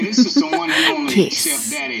this is the one and only Kiss.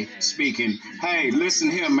 Chef Daddy speaking. Hey, listen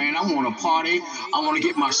here, man. I want to party. I want to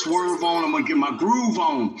get my swerve on. I'm going to get my groove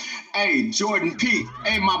on. Hey, Jordan Peak.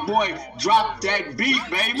 Hey, my boy, drop that beat,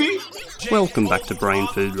 baby. Welcome back to Brain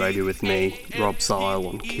Food Radio with me, Rob Zile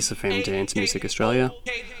on KissFM Dance Music Australia.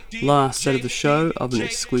 Last set of the show, I have an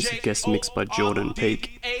exclusive guest mix by Jordan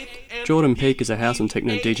Peak. Jordan Peak is a house and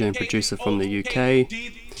techno DJ and producer from the UK.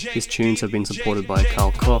 His tunes have been supported by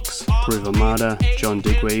Carl Cox, Groove Armada, John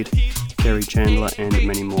Digweed, Kerry Chandler and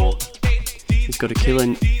many more. He's got a killer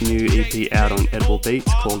new EP out on Edible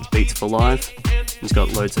Beats called Beats for Life. He's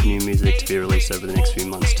got loads of new music to be released over the next few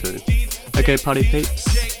months too. Okay party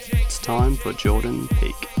peeps, it's time for Jordan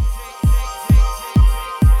Peak.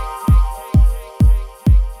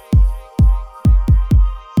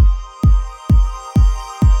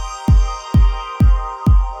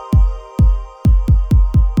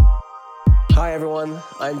 Hi everyone,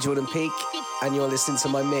 I'm Jordan Peak and you're listening to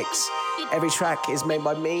my mix. Every track is made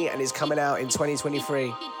by me and is coming out in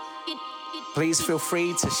 2023. Please feel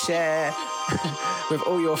free to share with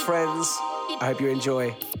all your friends. I hope you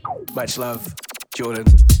enjoy. Much love, Jordan.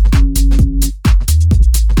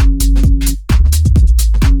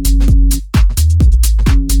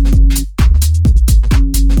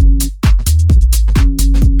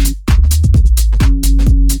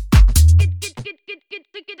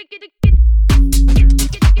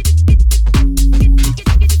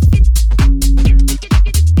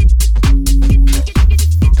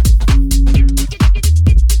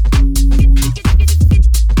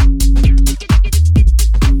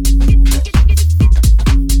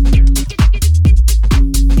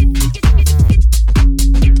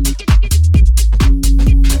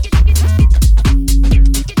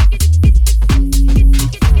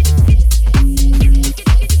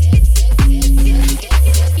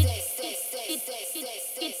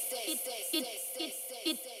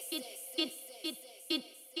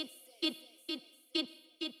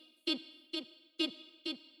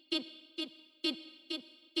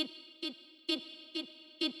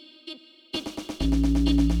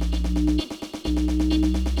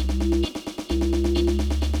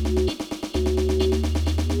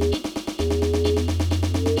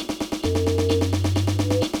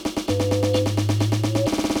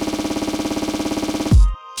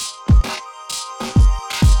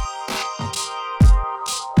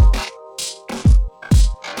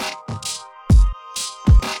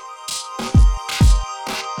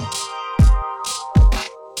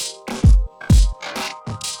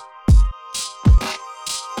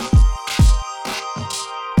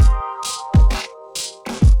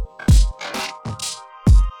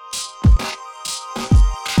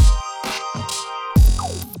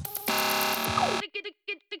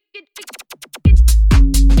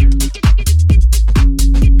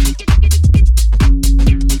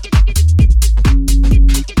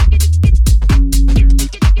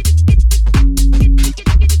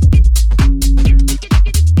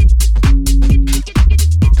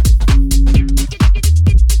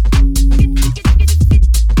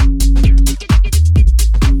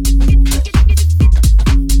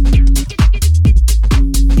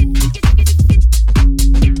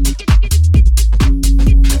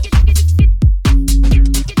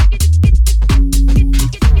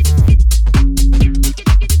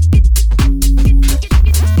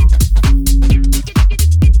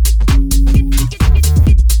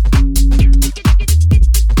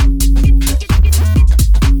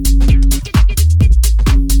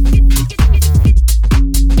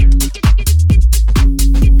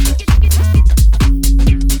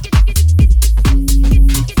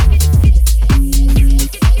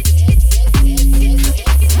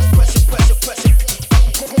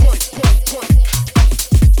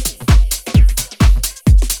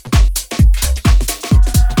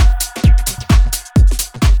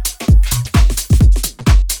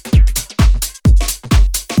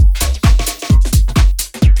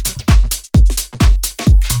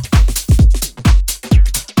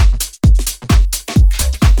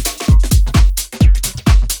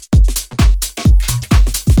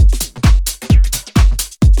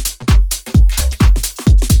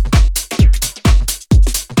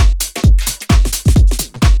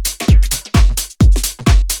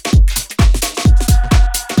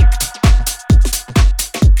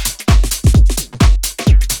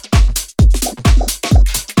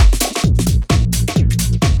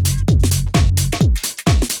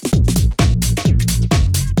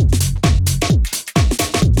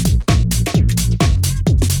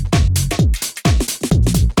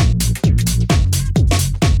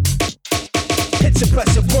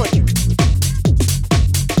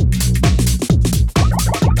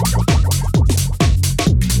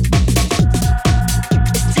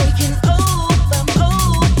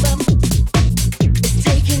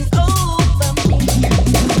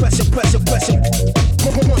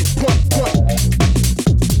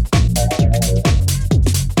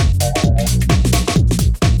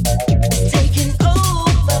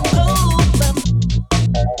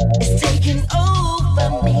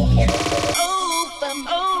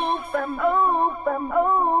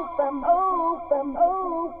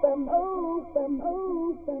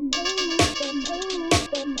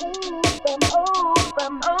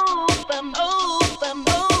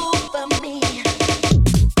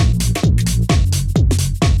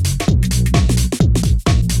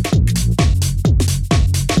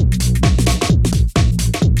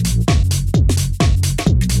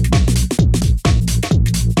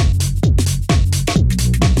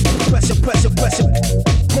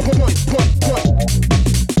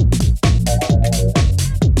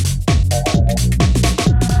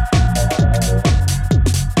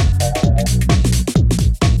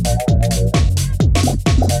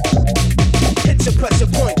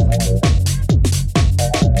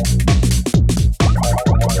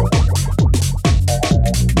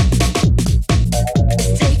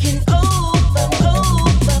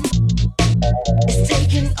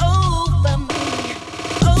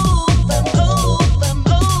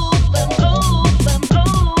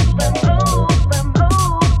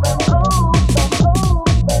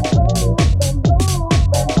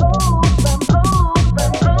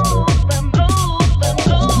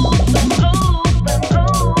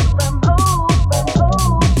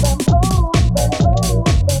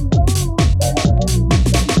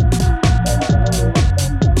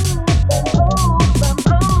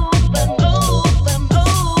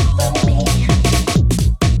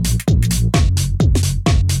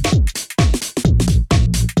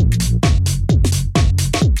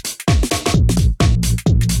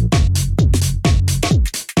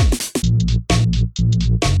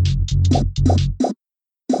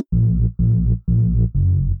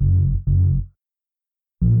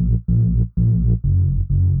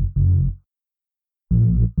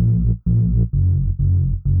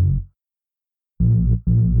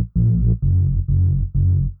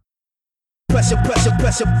 Pressure, pressure,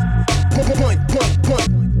 pressure. Point, point, point.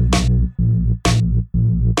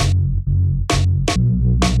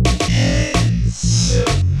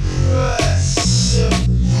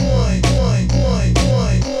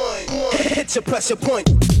 Hit your pressure point.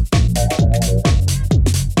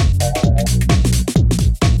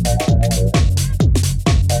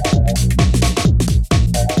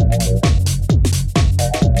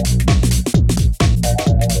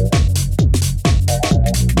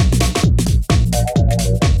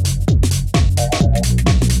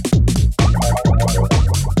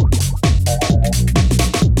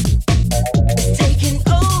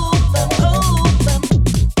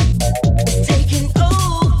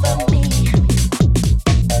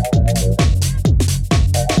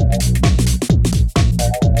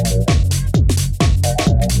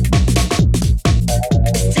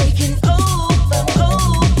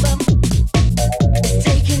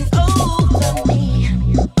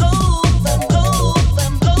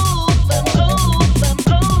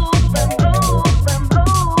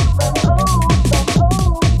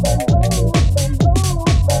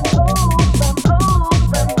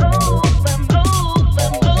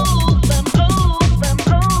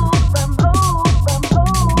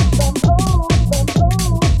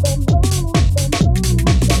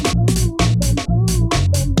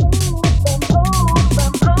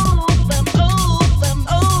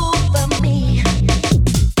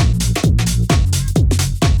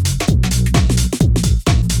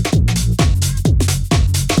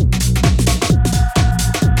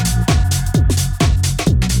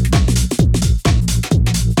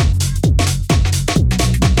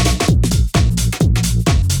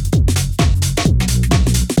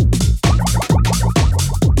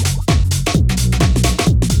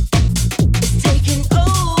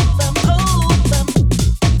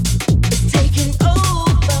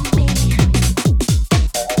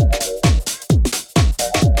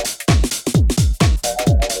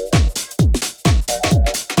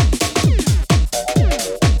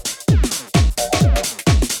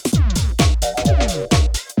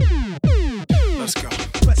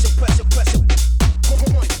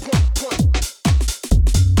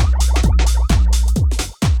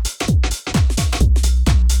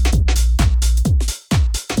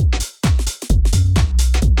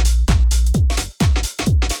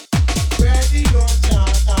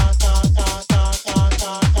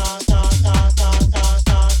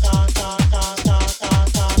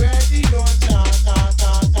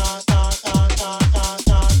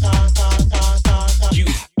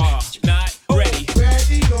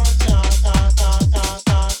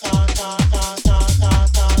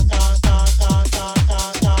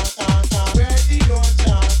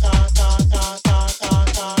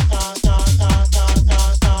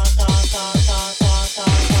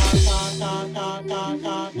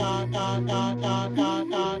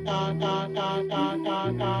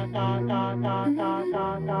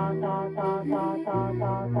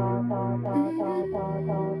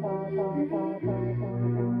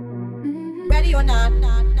 Ready or not,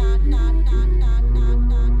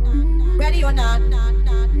 ready or not,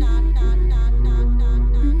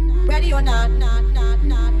 ready or not,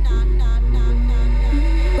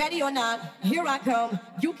 ready or not, here I come,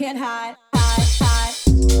 you can't hide, hide, hide.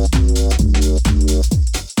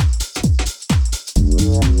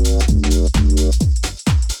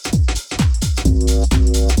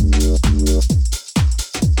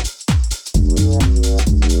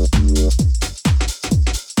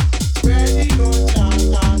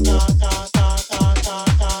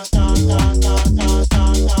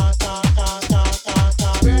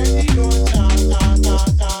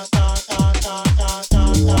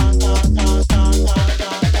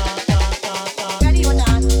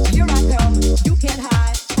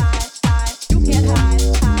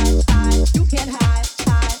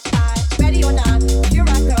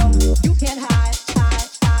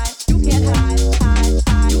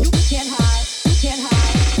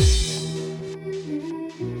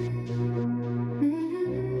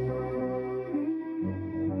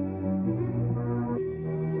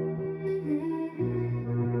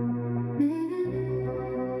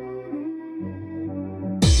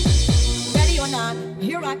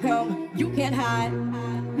 Here I come, you can't hide.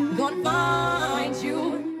 Gonna find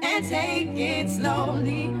you and take it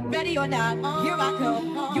slowly. Ready or not, here I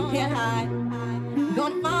come, you can't hide.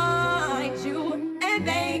 Gonna find you and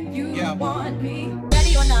make you want me.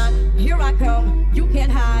 Ready or not, here I come, you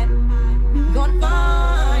can't hide. Gonna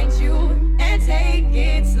find you and take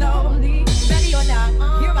it slowly. Ready or not,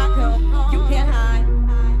 here I come, you can't hide.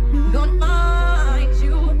 Gonna find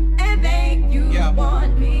you and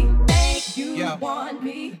want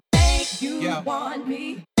me, make you want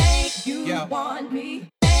me, make you want me,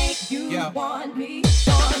 make you want me,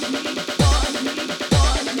 want me, want me,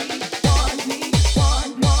 want me,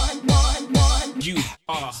 want me, want. You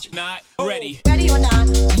are not ready. Ready or not,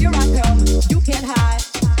 here I come. You can't hide.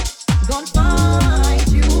 Gonna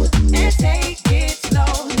find you and take it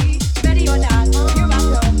slowly. Ready or not, here I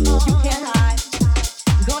come. You can't hide.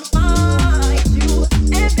 Gonna find you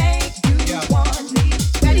and make you want me.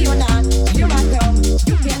 Ready or not, here I come.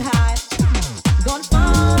 You can't hide. Gonna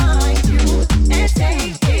find you and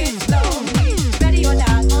take it slowly. Ready or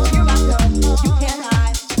not, here I come. You can't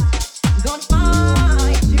hide. Gonna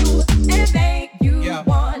find you and make you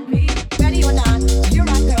want me. Ready or not, here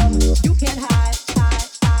I come. You can't hide, hide,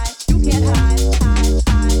 hide. You can't hide, hide,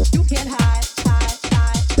 hide. You can't hide, hide,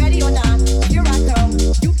 hide. Ready or not, here I come.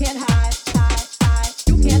 You can't hide, hide, hide.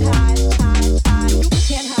 You can't hide, hide, hide. You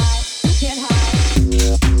can't hide, you can't hide.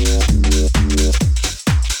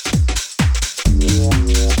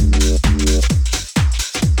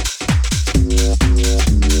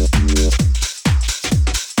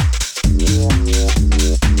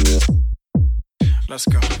 Let's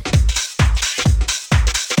go.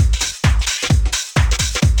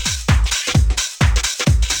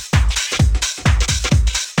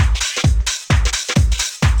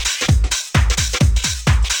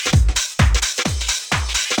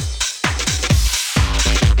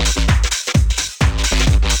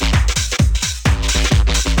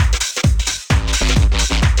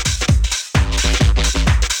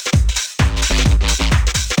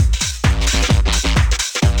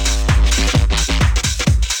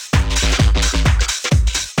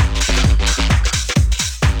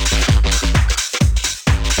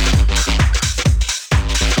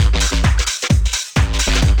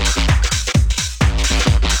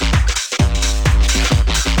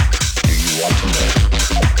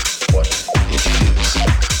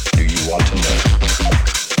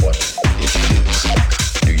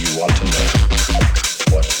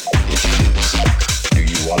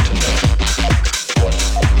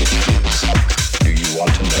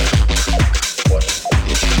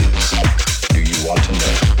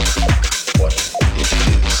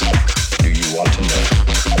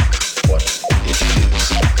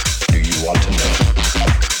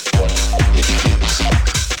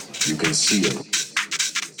 You can feel it.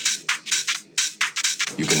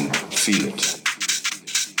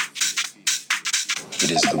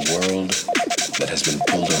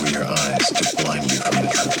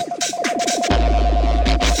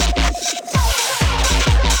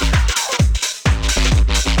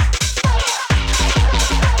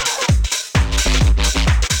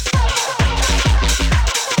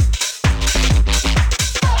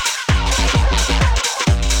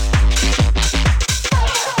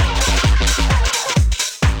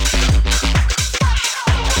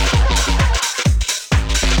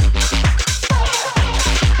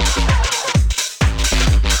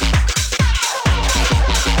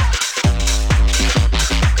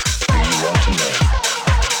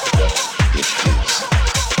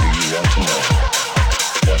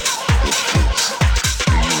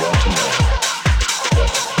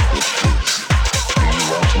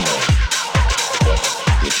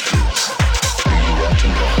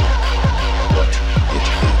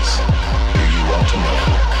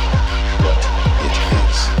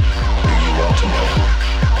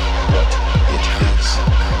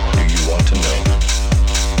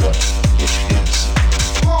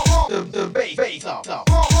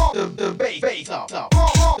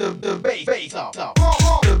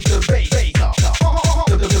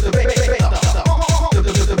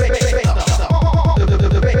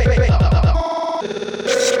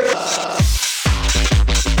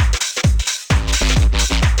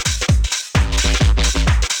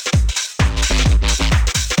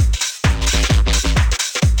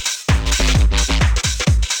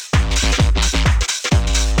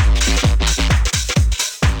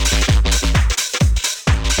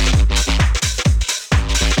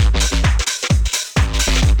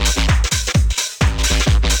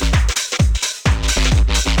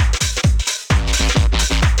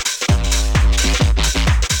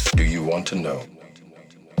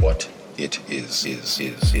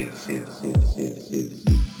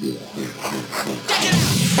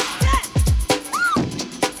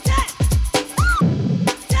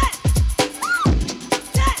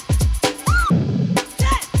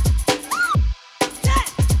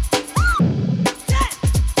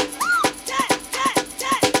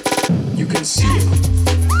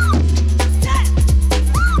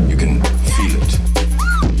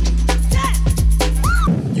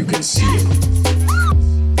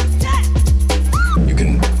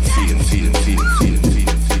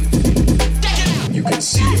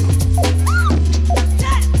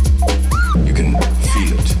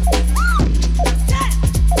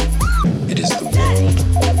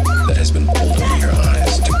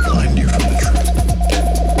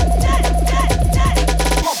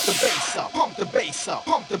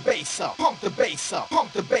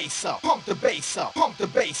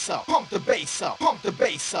 bass up, pump the bass up, pump the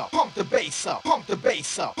bass up, pump the bass up, pump the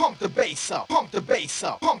bass up, pump the bass up, pump the bass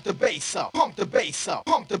up, pump the bass up, pump the bass up,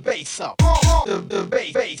 pump the bass up, the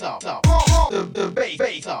bass up, the bass up, the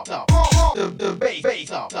bass up, the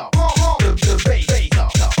bass up.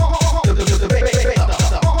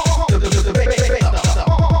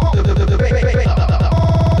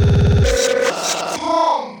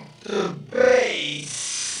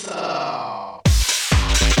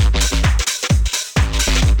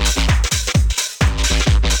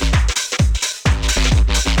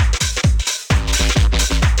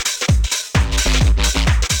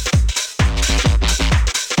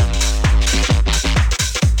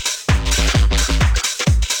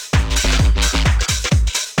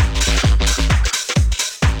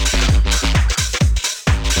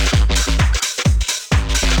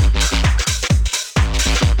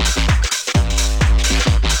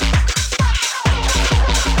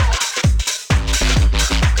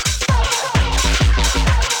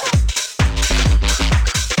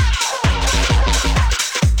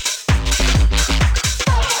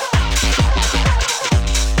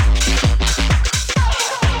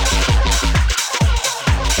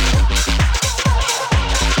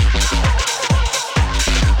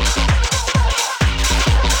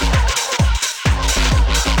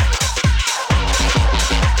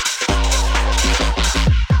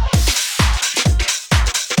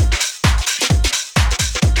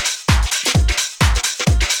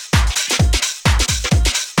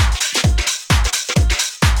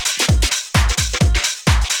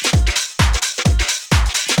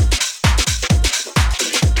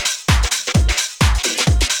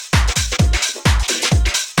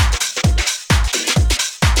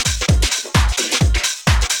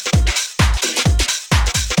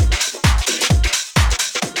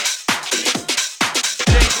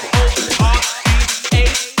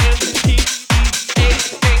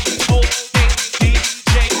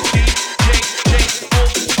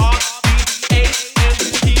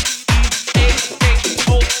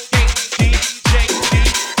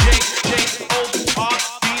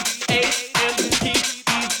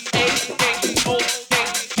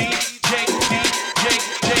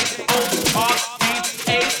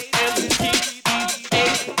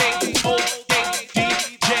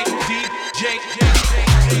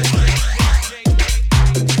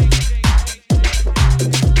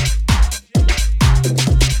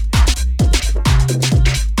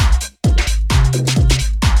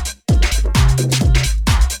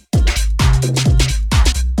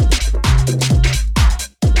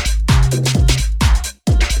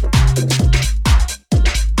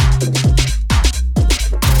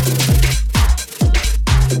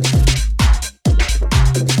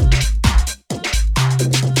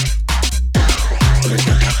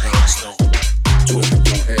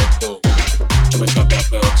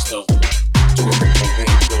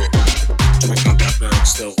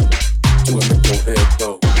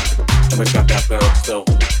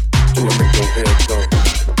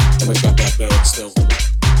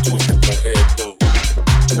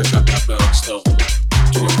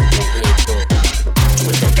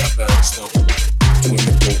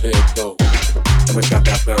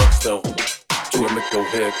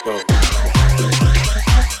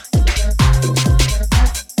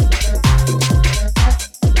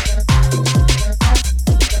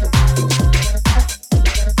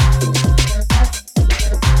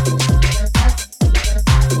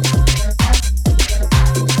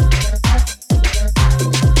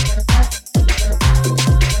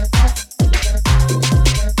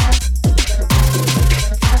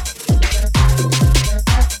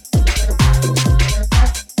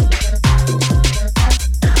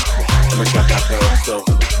 So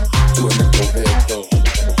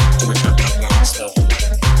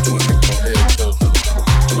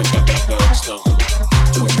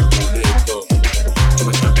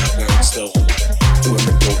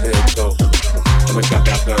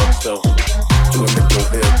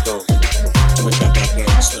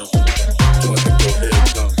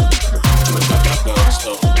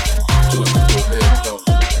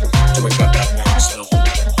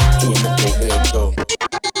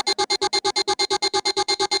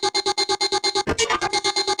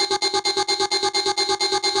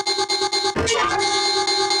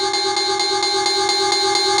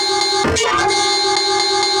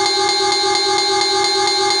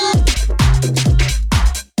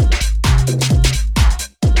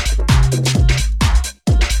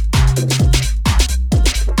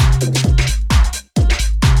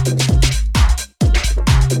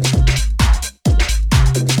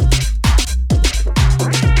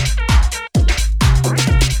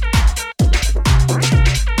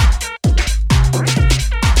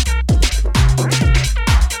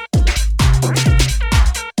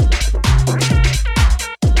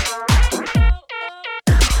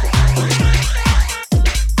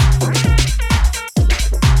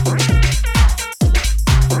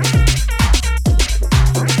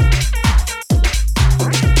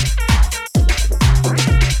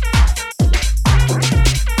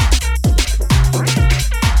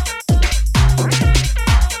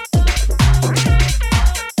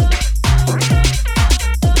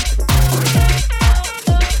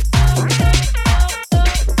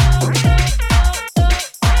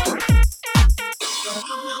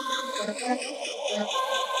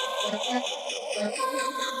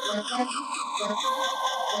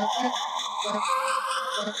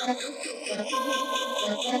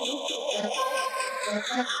Do it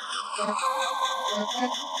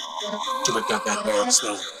got that down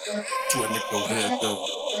slow. Do it make your head go.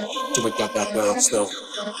 Do it got that down slow.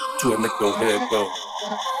 Do it make your head go.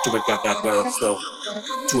 Do it got that down slow.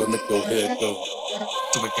 Do it make your head go.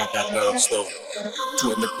 Do it got that down slow.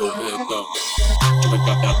 Do it make your head go. Do it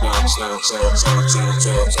got that down slow.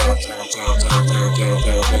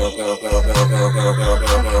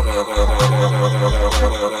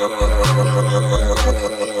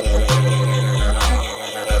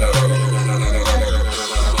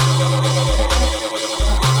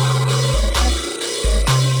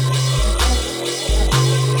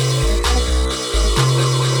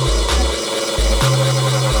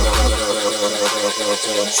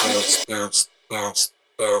 Bounce, bounce,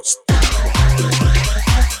 bounce.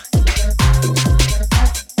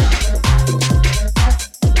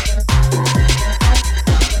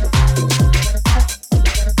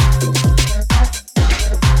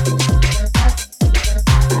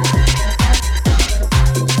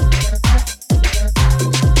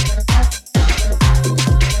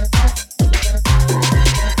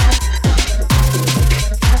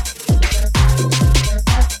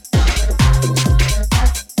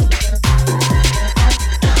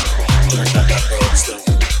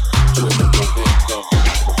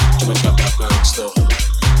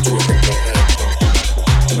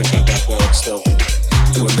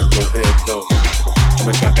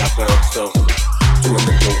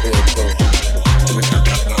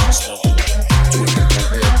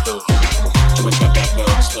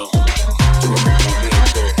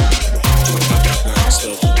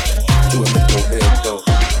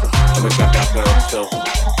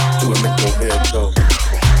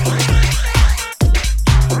 This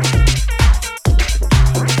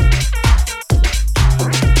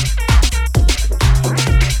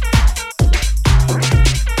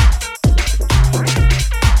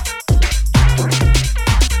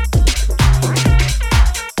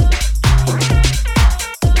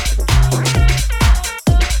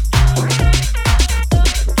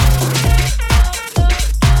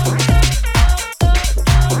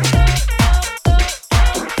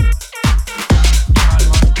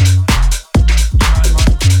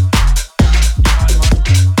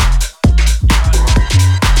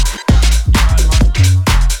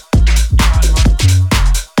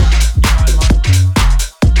is not the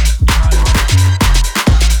time,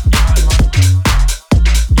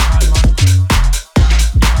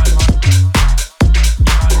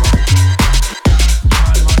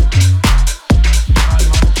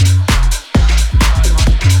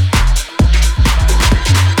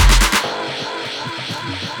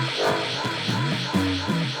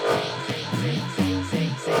 this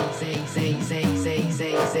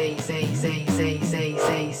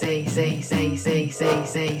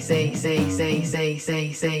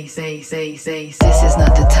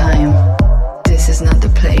not the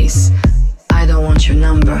place. I don't want your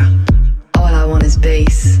number, all I want is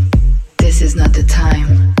bass. This is not the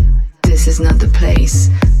time, this is not the place.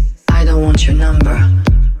 I don't want your number,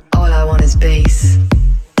 all I want is bass.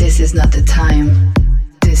 This is not the time,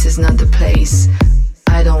 this is not the place.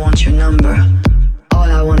 I don't want your number,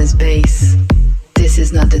 all I want is bass. This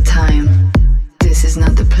is not the time, this is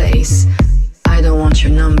not the place. I don't want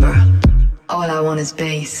your number, all I want is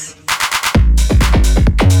bass.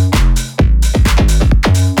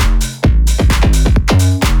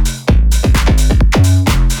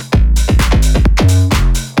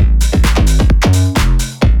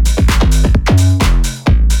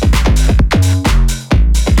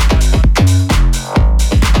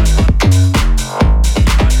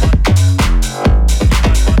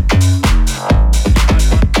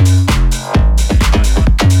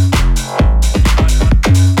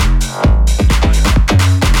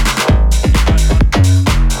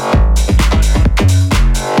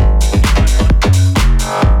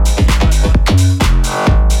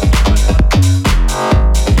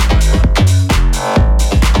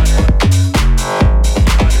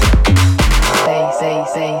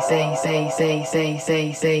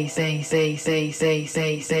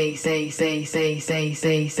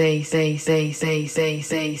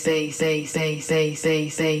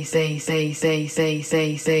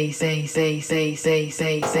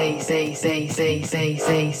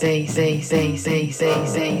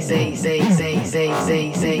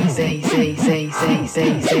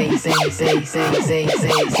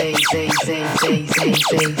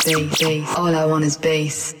 All I want is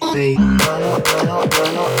bass.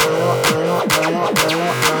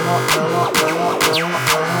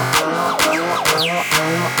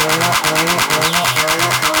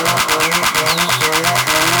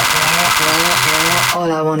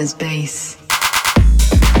 All I want is bass.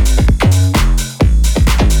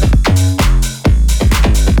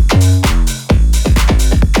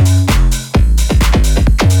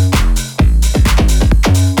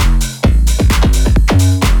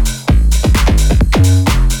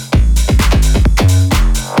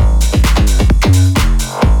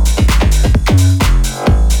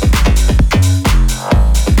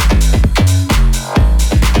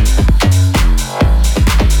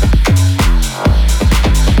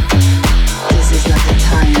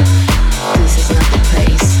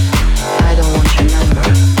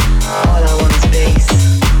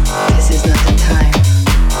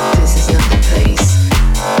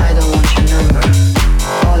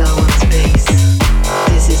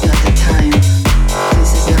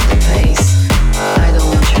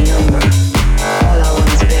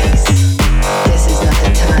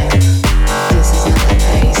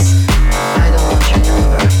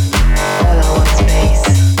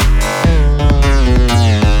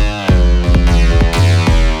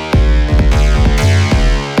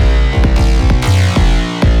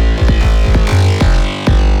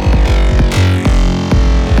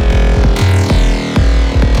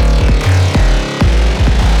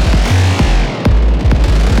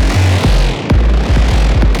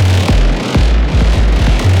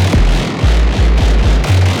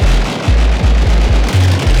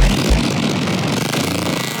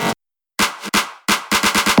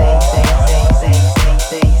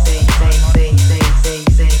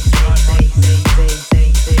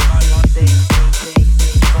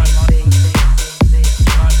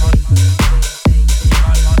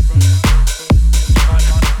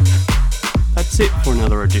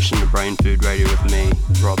 Brain Food Radio with me,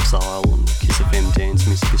 Rob Zile on KissFM Dance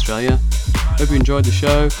Music Australia. Hope you enjoyed the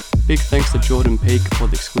show. Big thanks to Jordan Peak for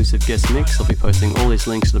the exclusive guest mix. I'll be posting all these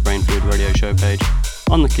links to the Brain Food Radio show page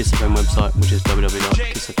on the KissFM website, which is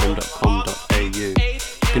www.kissfm.com.au. You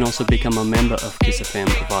can also become a member of KissFM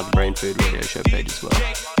via the Brain Food Radio show page as well.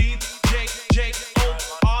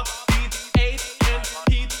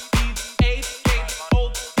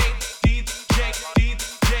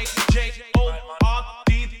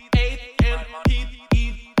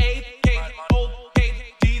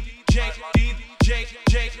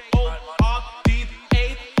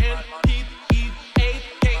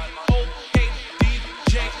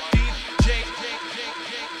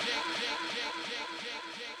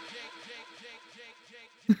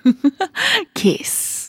 Kiss.